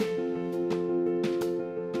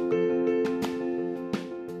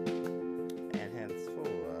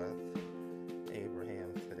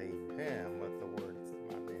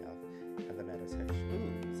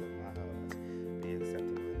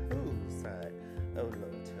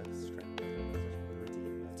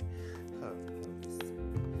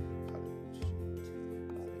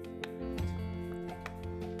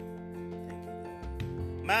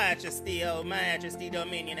Majesty, oh majesty,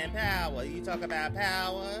 dominion, and power. You talk about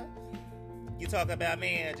power, you talk about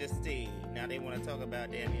majesty. Now they want to talk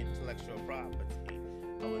about damn intellectual property.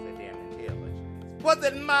 Or was it damn intelligence? Was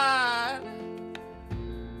it mine?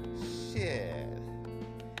 Shit.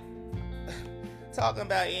 Talking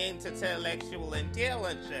about intellectual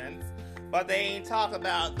intelligence, but they ain't talking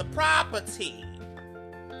about the property.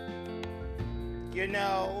 You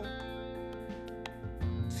know?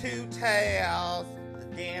 2 tails,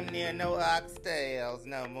 damn near no oxtails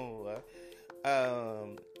no more.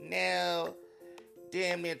 Now,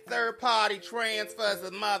 damn near third-party transfers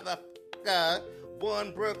of motherfucker.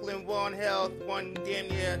 1 Brooklyn, 1 Health, 1 damn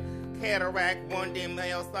near cataract, 1 damn near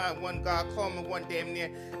Hillside, 1 glaucoma, 1 damn near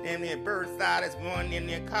bursitis, 1 damn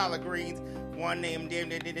near collard greens, 1 damn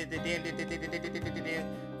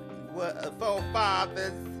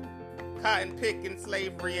forefathers, cotton picking,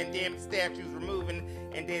 slavery, and damn statues removing,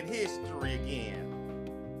 and then history again.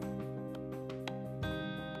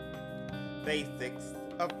 Basics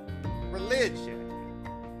of religion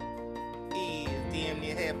is damn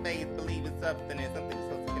near have faith, believe in something, and something's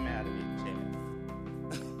supposed to come out of your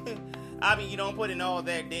chest. I mean, you don't put in all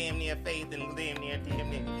that damn near faith and damn near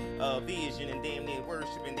vision and damn near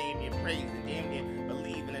worship and damn near praise and damn near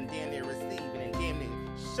believing and damn near receiving and damn near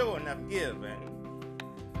showing up giving,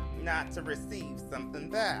 not to receive something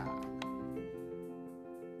back.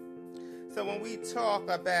 So when we talk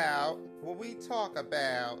about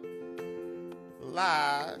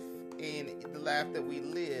life and the life that we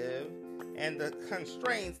live and the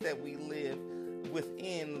constraints that we live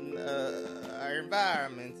within our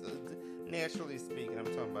environments, naturally speaking, I'm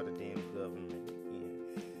talking about the damn government again.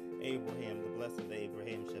 Abraham, the blessed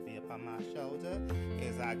Abraham, shall be upon my shoulder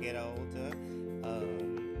as I get older,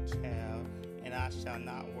 child, and I shall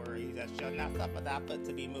not worry. I shall not suffer thy foot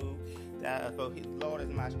to be moved. For the Lord is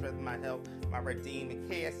my strength, my help, my redeemer.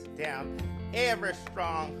 Cast down every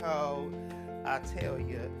stronghold. I tell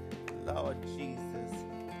you, Lord Jesus,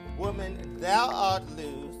 woman, thou art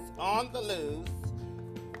loose, on the loose.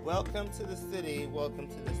 Welcome to the city, welcome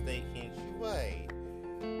to the state, can't you wait?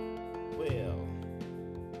 Well,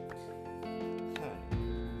 honey.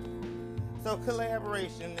 So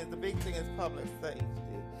collaboration is the big thing is public safety.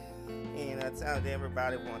 And I tell you,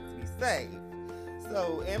 everybody wants to be safe.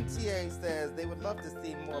 So MTA says they would love to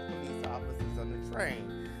see more police officers on the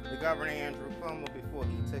train. The Governor Andrew Cuomo, before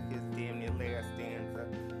he took his damn near last stanza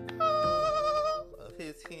of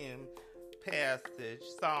his hymn passage,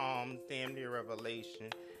 Psalms, damn near Revelation,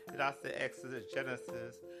 did I say Exodus,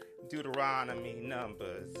 Genesis, Deuteronomy,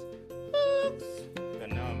 Numbers? Oops, the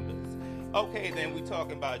numbers. Okay, then we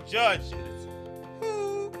talking about judges.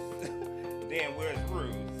 Oops. Damn, where's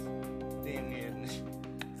Bruce? Damn near.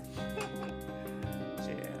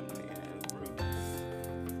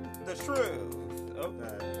 The truth.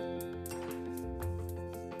 Okay.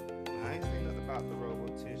 I ain't saying nothing about the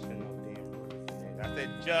robotician no damn Bruce. I said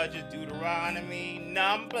Judges, Deuteronomy,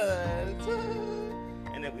 Numbers.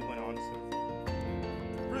 And then we went on to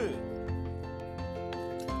Ruth.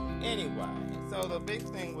 Anyway, so the big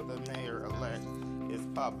thing with the mayor-elect is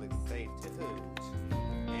public safety hooch.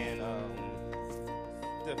 And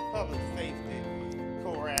the public safety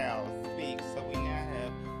chorale speaks, so we now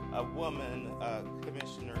have a woman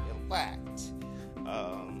commissioner-elect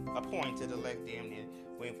appointed, elect, damn near,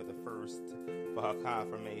 waiting for the first, for her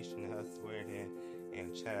confirmation, her swearing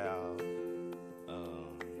and child,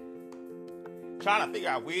 trying to figure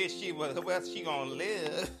out where she gonna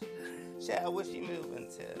live. Child, where she moving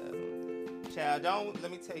to? Child,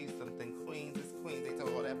 let me tell you something. Queens is Queens. They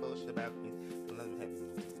told all that bullshit about Queens. Let me have you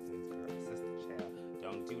move to Queens, girl. Sister, child.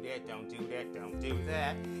 Don't do that, don't do that, don't do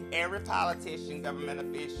that. Every politician, government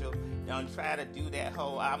official, don't try to do that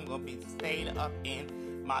whole, I'm going to be staying up in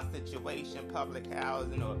my situation, public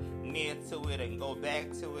housing, or near to it and go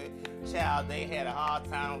back to it. Child, they had a hard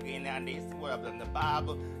time getting out there, swear up in the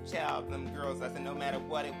Bible. Child, them girls, I said, no matter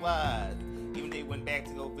what it was, even they went back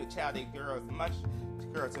to go, but child, they girls,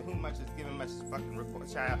 to whom much is given, much is fucking required.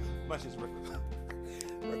 Child, much is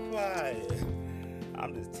required.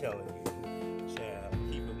 I'm just telling you, child,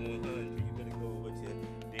 keep it 100. You better go with your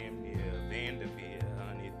damn near Vanderbilt,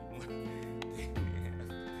 honey.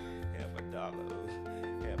 Have a dollar.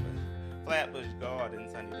 Have a Flatbush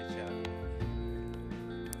Gardens, honey, the child.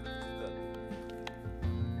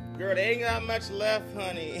 Girl, they ain't got much left,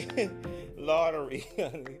 honey. Lottery,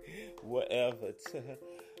 honey. Whatever.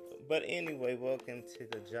 But anyway, welcome to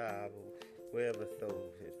the job, wherever so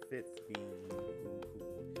it fits be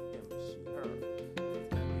him, she, her.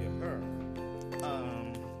 Her.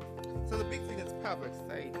 So the big thing is public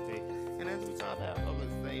safety. And as we talk about public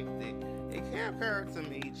safety, it can't occur to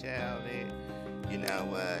me, child, that You know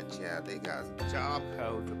what, child? They got job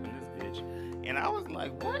codes up in this bitch. And I was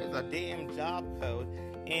like, what is a damn job code?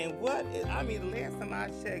 And the last time I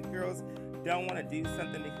checked, girls don't want to do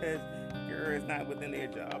something because it's not within their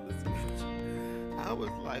job description. I was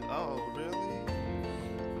like, oh, really?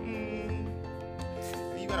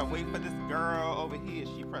 You gotta wait for this girl over here.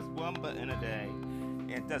 She pressed one button a day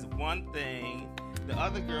and does one thing. The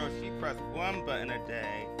other girl, she pressed one button a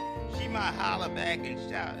day. She might holler back and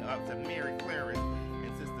shout up to Mary Clarice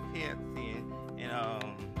and Sister Patsy and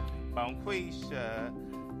Bonquisha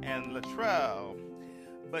and Latrell.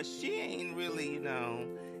 But she ain't really,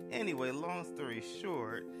 Anyway, long story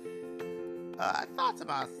short, I thought to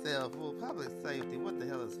myself, well, public safety, what the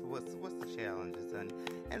hell what's the challenges? And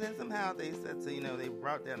then somehow they said, they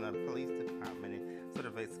brought down the police department and sort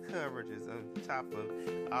of its coverages on top of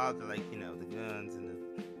all the, the guns and the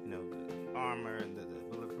armor and the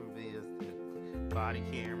bulletproof vests and the body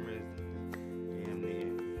cameras and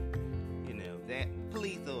that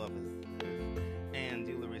police officers and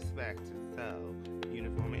due respect to so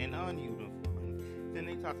uniform and ununiform. Then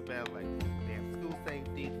they talked about they have school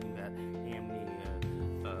safety, then you got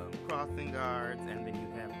crossing guards, and then you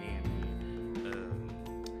have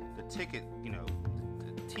the ticket,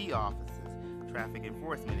 the T officers, traffic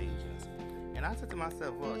enforcement agents. And I said to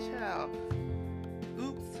myself, well, child,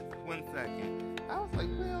 oops, 1 second. I was like,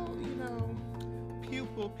 well,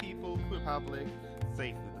 people, public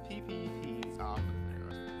safety, the PPP's officers.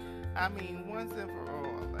 Once and for all,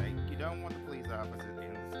 you don't want the police officers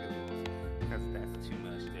in the schools because that's too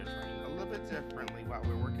much. They're trained a little bit differently while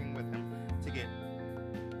we're working with them to get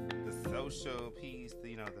the social piece,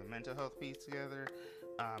 the mental health piece together,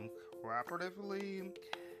 cooperatively.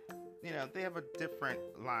 They have a different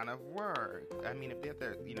line of work. If they have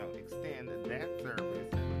to, extend that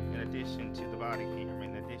service in addition to the body camera,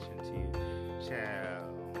 in addition to child,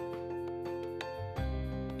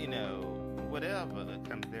 whatever that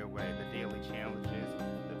comes their way, the daily challenges,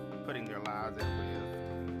 putting their lives at risk,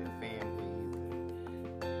 their families,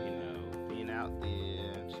 and, being out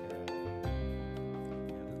there, child,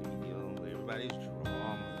 dealing with everybody's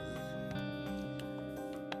traumas.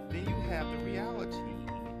 Then you have the reality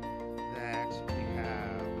that you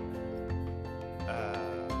have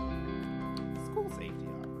school safety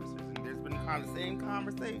officers, and there's been kind of the same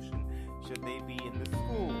conversation. Should they be in the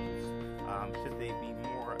schools? Should they be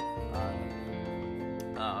more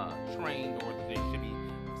trained, or they should be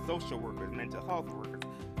social workers, mental health workers,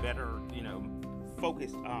 better,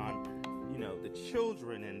 focused on, the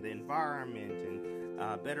children and the environment,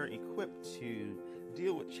 and better equipped to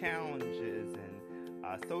deal with challenges and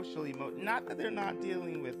socially, not that they're not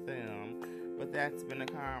dealing with them, but that's been a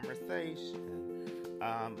conversation.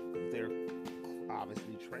 They're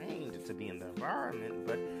obviously trained to be in the environment,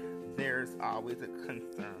 but there's always a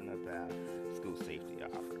concern about school safety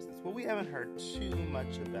officers. Well, we haven't heard too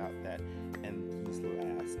much about that in these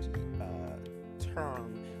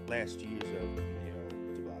last years of Mayor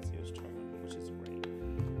de Blasio's term, which is great.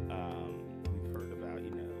 We've heard about,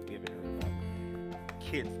 we haven't heard about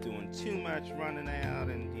kids doing too much, running out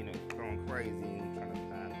and, going crazy and trying to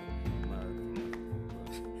find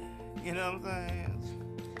mugs. You know what I'm saying?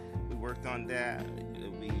 We worked on that.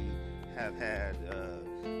 We have had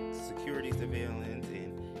security surveillance,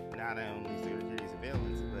 and not only security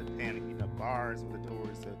surveillance, but bars with the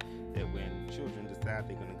doors, so that when children decide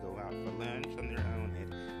they're going to go out for lunch on their own at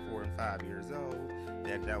 4 and 5 years old,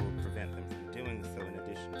 that will prevent them from doing so, in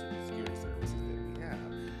addition to the security services that we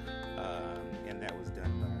have. And that was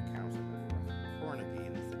done by Councilman Cornegie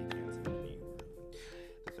in the City Council of New York,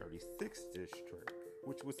 the 36th District,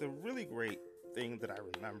 which was a really great thing that I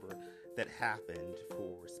remember that happened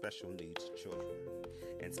for special needs children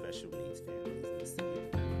and special needs families in the city.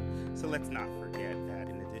 So let's not forget that,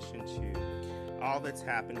 in addition to all that's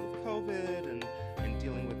happened with COVID and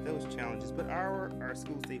dealing with those challenges, but our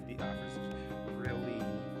school safety officers really,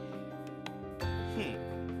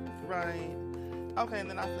 right? Okay, and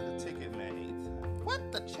then I said the ticket maids.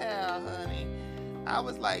 What the child, honey? I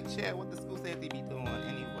was like, child, what the school safety be doing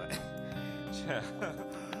anyway? Child,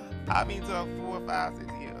 4, 5,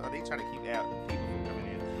 6 years, they try to keep out people from coming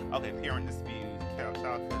in. Okay, parent dispute, child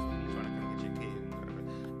custody, trying to come get your kid.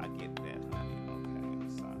 I get that, honey. Okay,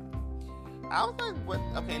 so I was like, what?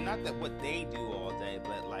 Okay, not that what they do all day,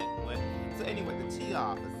 but like what? So anyway, the T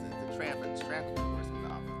offices, the traffic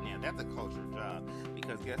enforcement office. Now that's a culture job,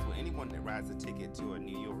 because guess what? Anyone that rides a ticket to a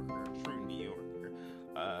New Yorker, a true New Yorker,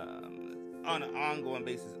 on an ongoing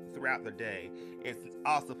basis throughout the day, it's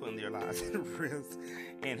also putting their lives at risk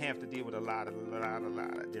and have to deal with a lot of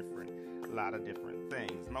different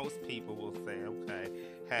things. Most people will say, okay,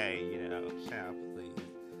 hey, child, please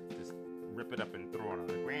just rip it up and throw it on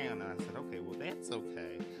the ground. And I said, okay, well, that's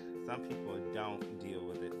okay. Some people don't deal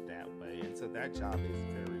with it that way. And so that job is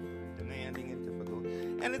very, very demanding and difficult.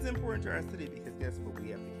 And it's important to our city because guess what? We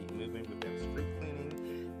have to keep moving. We have street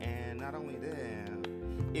cleaning. And not only that,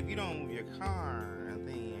 if you don't move your car,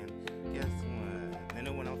 then guess what? Then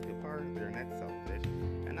no one else can park there, and that's selfish.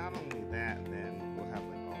 And not only that, then we'll have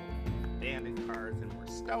like all abandoned cars and more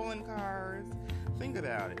stolen cars. Think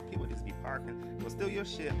about it. People just be parking. They'll steal your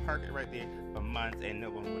shit, park it right there for months, and no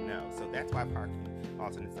one would know. So that's why parking,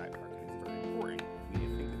 alternate side parking, is very important. We need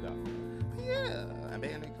to think about that. But yeah,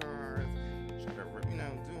 abandoned cars, try to,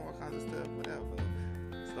 do all kinds of stuff, whatever.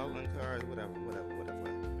 Stolen cars, whatever.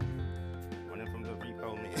 Running from the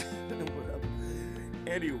repo man, whatever.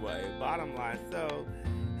 Anyway, bottom line. So,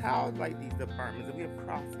 how like these departments, and we have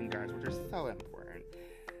crossing guards, which are so important.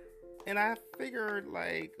 And I figured,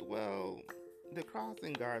 like, well, the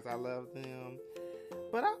crossing guards, I love them.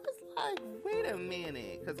 But I was like, wait a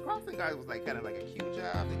minute. Because crossing guards was like kind of like a cute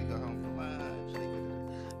job. They could go home for lunch.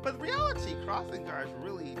 But reality, crossing guards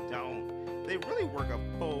really don't. They really work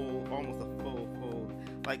almost a full.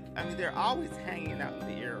 Like, I mean, they're always hanging out in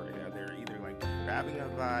the area. They're either like grabbing a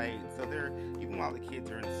bite. So they're, even while the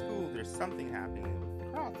kids are in school, there's something happening with the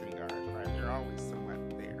crossing guards, right? They're always somewhat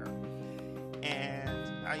there. And,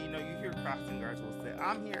 you hear crossing guards will say,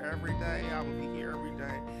 I'm here every day. I will be here every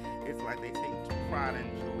day. It's like they take pride and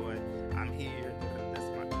joy. I'm here this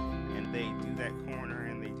much. And they do that corner,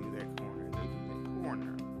 and they do that corner, and they do that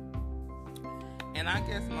corner. And I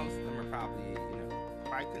guess most of them are probably,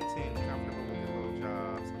 quite content, comfortable with their little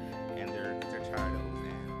jobs and their titles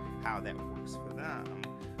and how that works for them.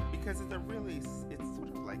 Because it's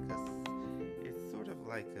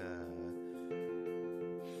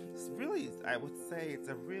I would say it's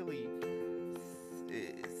a really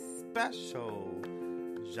special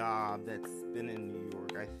job that's been in New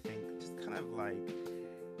York. I think just kind of like,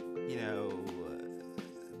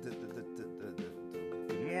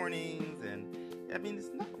 the mornings, and I mean,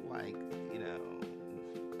 it's not like,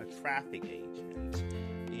 a traffic agent.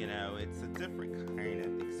 It's a different kind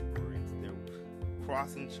of experience. They're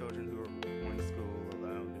crossing children who are going to school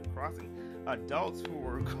alone. They're crossing adults who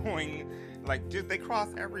are going, they cross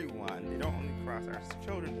everyone. They don't only cross our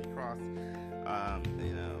children, they cross,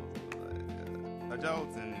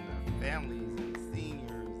 adults and families and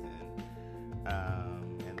seniors,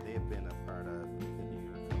 and they've been a part of the New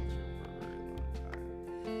York culture for a very long time.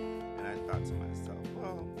 And I thought to myself,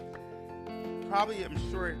 well, probably, I'm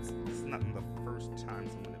sure it's not the first time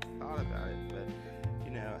someone has thought about it, but,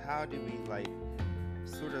 how do we,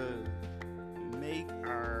 sort of make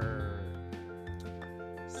our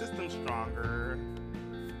system stronger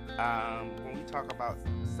when we talk about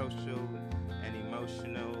social and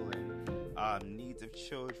emotional and needs of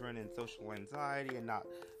children and social anxiety and not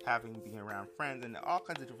having being around friends and all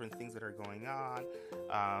kinds of different things that are going on,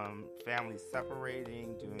 families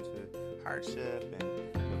separating due to hardship, and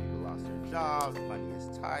people lost their jobs, money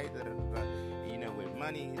is tight, with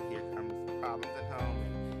money here comes problems at home,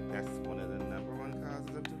 and that's one of the number one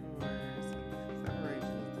causes of divorce and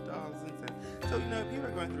separation is the dollars and cents. So people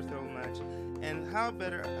are going through so much, and how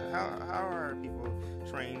are people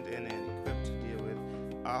trained and equipped to deal with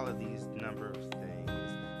all of these number of things,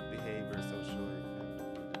 behavior, social,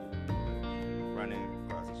 running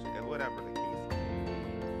across the street, whatever the case may be,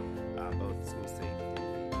 both school safety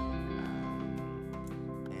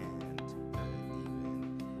and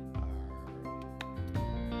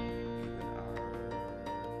even our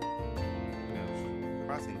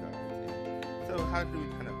crossing guards. And so how do we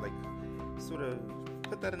kind of sort of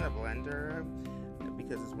put that in a blender,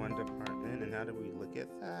 because it's one department, and how do we look at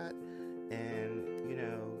that? And,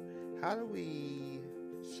 how do we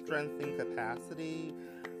strengthen capacity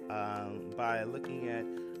by looking at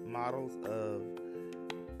models of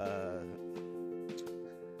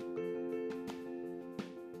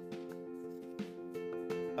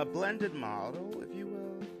a blended model, if you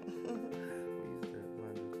will?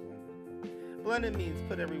 Blended means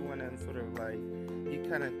put everyone in sort of you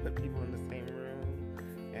kind of put people in the same room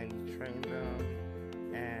and you train them,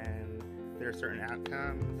 and there are certain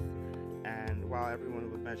outcomes. And while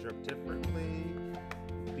everyone would measure up differently,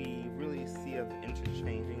 we really see of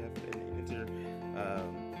interchanging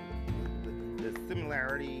the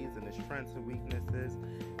similarities and the strengths and weaknesses,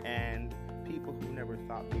 and people who never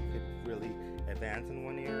thought they could really advance in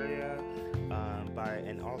one area,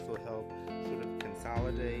 and also help sort of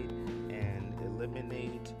consolidate and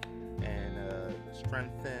eliminate and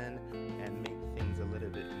strengthen and make things a little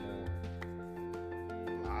bit more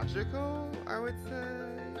logical, I would say.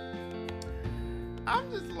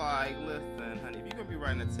 I'm just listen, honey, if you're gonna be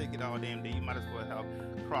writing a ticket all damn day, you might as well help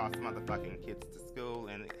cross motherfucking kids to school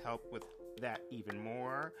and help with that even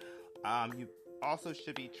more. You also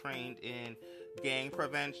should be trained in gang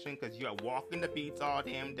prevention because you're walking the beats all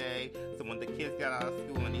damn day. So when the kids get out of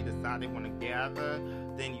school and they decide they want to gather,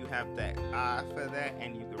 then you have that eye for that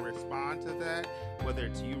and you can respond to that, whether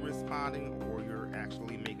it's you responding or you're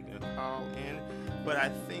actually making a call in. But I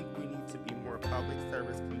think we need to be more public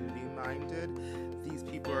service, community minded. These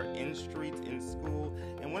people are in streets, in school,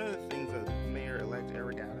 and one of the things that Mayor-elect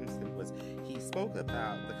Eric Adams did was he spoke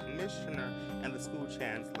about the commissioner and the school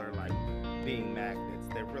chancellor like being magnets.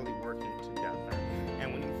 They're really working together.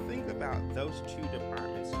 And when you think about those two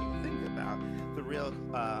departments, you think about the real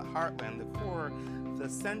heartland, the core, the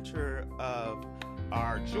center of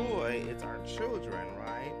our joy is our children,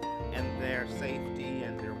 right? And their safety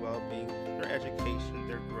and their well-being, their education,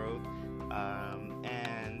 their growth,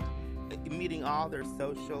 and meeting all their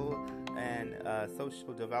social and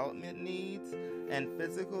social development needs and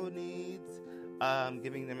physical needs,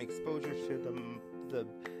 giving them exposure to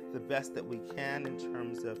the best that we can in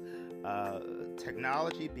terms of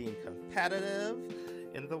technology, being competitive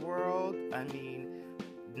in the world. I mean,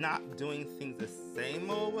 not doing things the same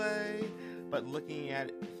old way, but looking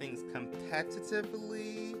at things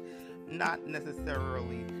competitively, not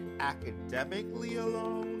necessarily academically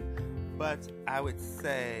alone, but I would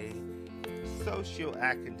say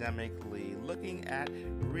socio-academically, looking at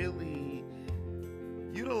really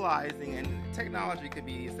utilizing, and technology could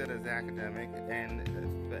be said as academic, and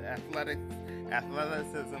the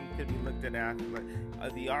athleticism could be looked at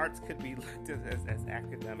the arts could be looked at as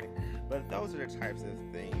academic, but those are the types of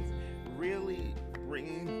things. Really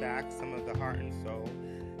bringing back some of the heart and soul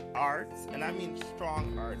arts, and I mean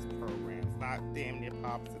strong arts programs, not damn near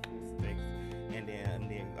popsicle sticks and then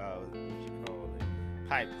what you call it,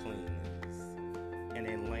 pipe cleaners, and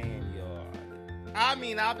then land yard. I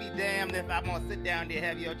mean, I'll be damned if I'm gonna sit down there,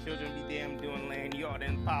 have your children be damn doing land yard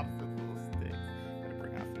and popsicle sticks. Gotta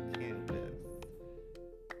bring out some canvas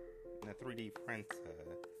and a 3D printer.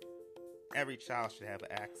 Every child should have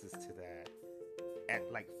access to that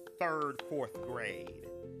at like 3rd, 4th grade.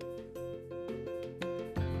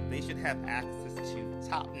 They should have access to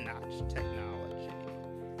top-notch technology.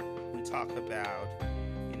 We talk about,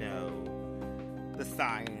 the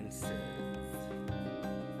sciences.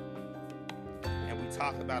 And we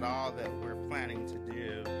talk about all that we're planning to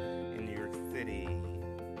do in New York City.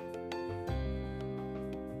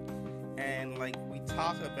 And we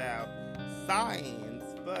talk about science,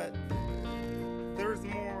 but there's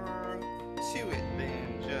more to it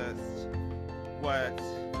than just what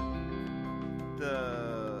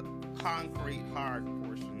the concrete hard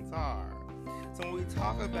portions are. So when we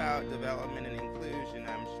talk about development and inclusion,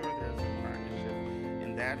 I'm sure there's a partnership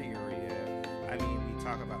in that area. I mean, we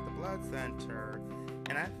talk about the blood center,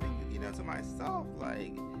 and I think, to myself,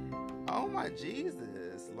 oh my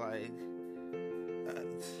Jesus,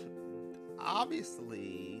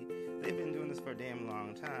 obviously, they've been doing this for a damn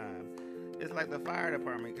long time. It's like the fire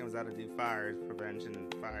department comes out to do fire prevention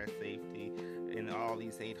and fire safety in all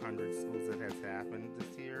these 800 schools that has happened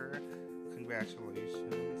this year. Congratulations to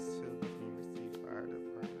the University Fire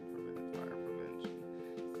Department Fire Prevention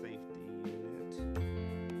Safety Unit,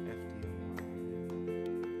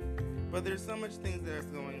 FDNY. But there's so much things that's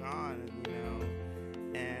going on,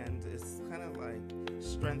 and it's kind of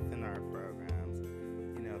strengthen our programs.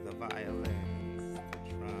 The violins, the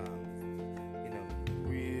drums,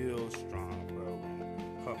 real strong programs,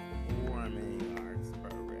 performing arts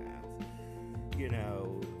programs,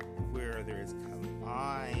 where there's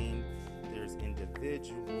combined, there's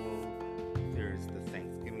individual, there's the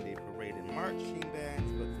Thanksgiving Day Parade and marching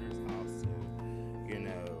bands, but there's also,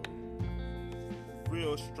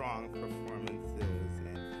 real strong performances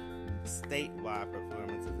and statewide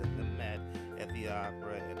performances at the Met, at the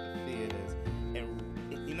Opera, at the theaters, and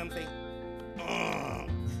you know what I'm saying?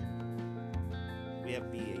 We have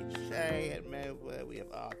BHA at Medwood. We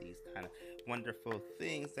have all these kind of wonderful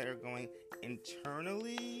things that are going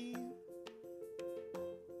internally.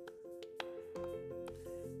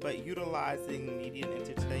 But utilizing media and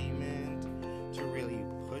entertainment to really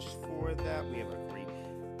push for that. We have a great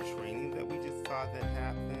training that we just saw that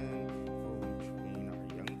happen, where we train our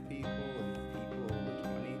young people and people over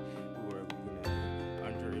 20 who are,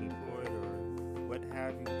 underemployed or what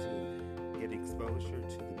have you, to get exposure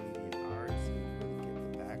to the media and arts and really get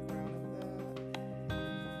the background of that.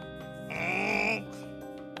 A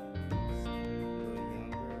little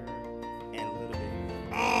younger and a little bit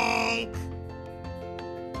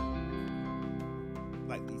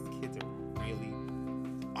these kids are really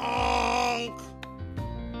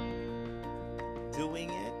doing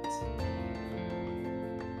it.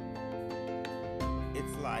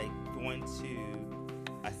 like going to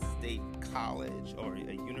a state college or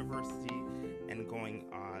a university and going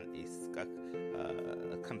on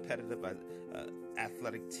a competitive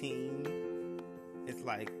athletic team. It's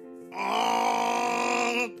like,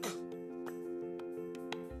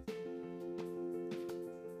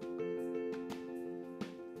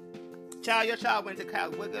 your child went to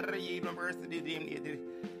college. What good university did we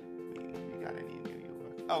got any in New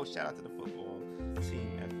York? Oh, shout out to the football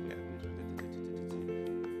team.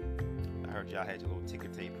 I heard y'all had your little ticker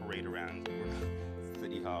tape parade around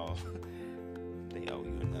City Hall. They owe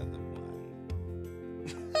you another one.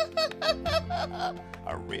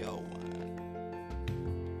 A real one.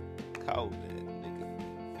 COVID, nigga.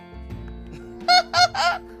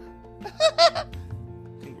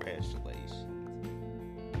 Congratulations.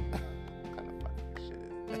 What kind of fucking shit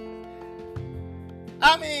is that? I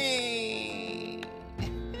mean,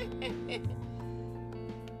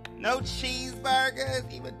 no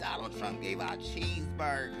cheeseburgers. Even Donald Trump gave out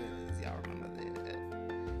cheeseburgers. Y'all remember that?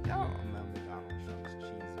 Y'all don't remember Donald Trump's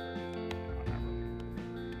cheeseburgers? Y'all not remember.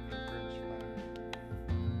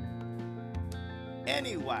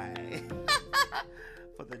 Anyway,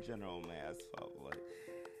 for the general mass public.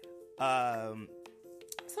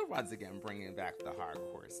 So once again, bringing back the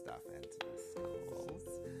hardcore stuff into the schools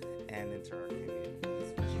and into our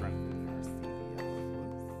communities, strengthening our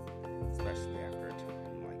CEOs, especially after a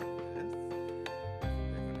time like this.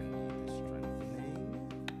 They're going to need the strengthening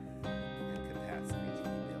and capacity to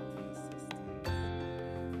rebuild these systems.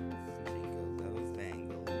 Jingle those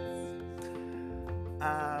bangles.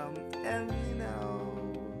 And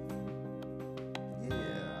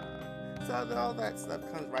so all that stuff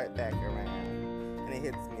comes right back around, and it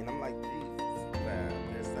hits me, and I'm like, Jesus, wow,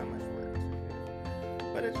 there's so much work to do.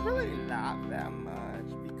 But it's really not that much,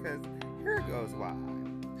 because here goes why.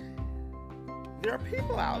 There are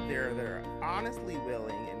people out there that are honestly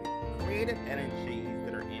willing and creative energies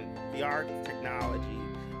that are in the arts, technology,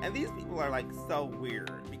 and these people are like so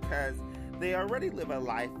weird, because they already live a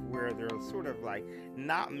life where they're sort of like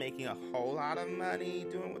not making a whole lot of money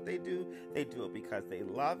doing what they do. They do it because they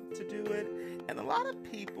love to do it. And a lot of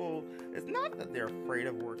people, it's not that they're afraid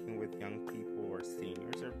of working with young people or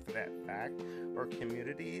seniors, or for that fact, or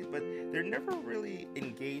communities, but they're never really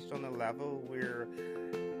engaged on a level where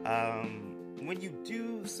when you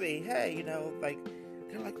do say, hey, like,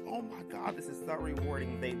 they're like, oh my God, this is so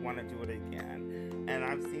rewarding. They want to do it again. And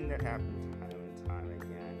I've seen that happen time and time again.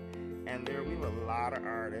 And we have a lot of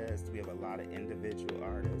artists. We have a lot of individual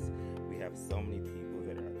artists. We have so many people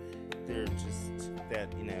that they're just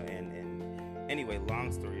that, and anyway,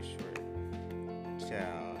 long story short,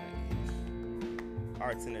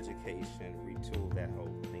 arts and education retooled that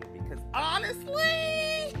whole thing, because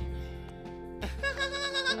honestly,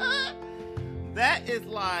 that is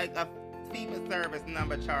like a fee-for-service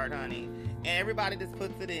number chart, honey. And everybody just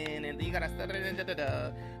puts it in, and then you gotta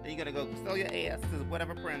then you gotta go sell your ass to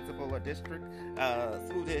whatever principal or district,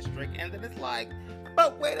 school district, and then it's like,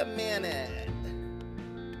 but wait a minute,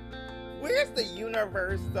 where's the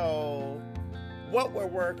universal, what we're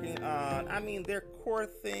working on? I mean, they're core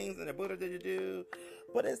things and the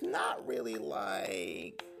but it's not really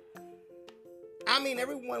like, I mean,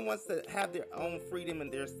 everyone wants to have their own freedom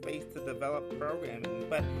and their space to develop programming,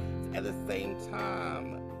 but at the same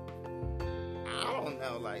time, I don't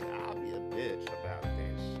know, like, I'll be a bitch about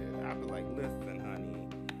that shit. I'll be like, listen, honey,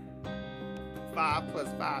 5 plus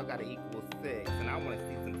 5 gotta equal 6, and I want to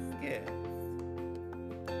see some skits.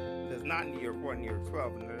 It's not in year 4 and year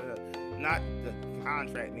 12, not the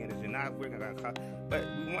contract manager, not we're gonna, but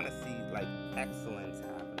we want to see, like, excellence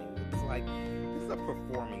happening. It's like, this is a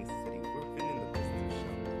performing city. We've been in the business of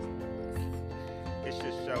showing. It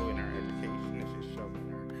should show in our education, it should show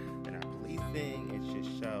in our policing, it should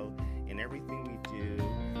show in everything we do,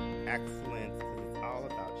 excellence, because it's all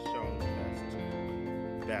about showing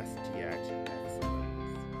the best yet,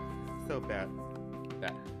 excellence. So better.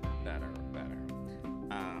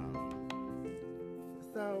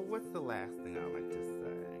 So what's the last thing I like to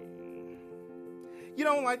say? You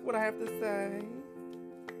don't like what I have to say?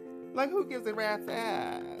 Like, who gives a rat's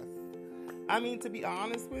ass? I mean, to be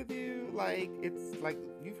honest with you, like, it's like,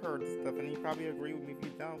 you've heard this stuff, and you probably agree with me. If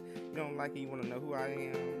you don't like it, you want to know who I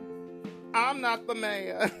am. I'm not the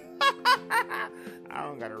mayor. I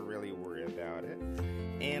don't gotta really worry about it.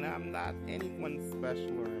 And I'm not anyone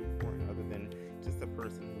special or important other than just a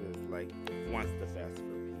person who is, like, wants the best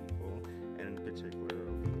for people, and in particular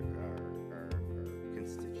our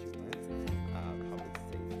constituents, public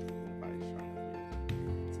safety, everybody's trying to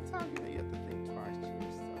really. Sometimes, you have to think twice to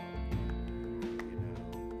yourself.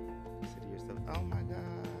 Say to yourself, oh my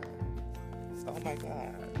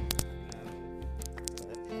God.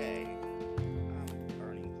 But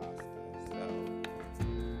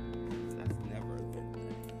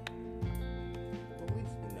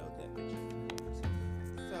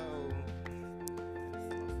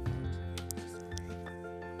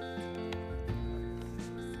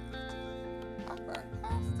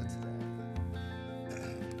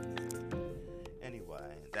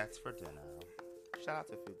That's for dinner. Shout out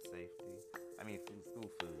to food safety. I mean, school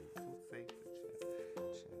food. Food safety.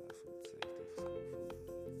 Food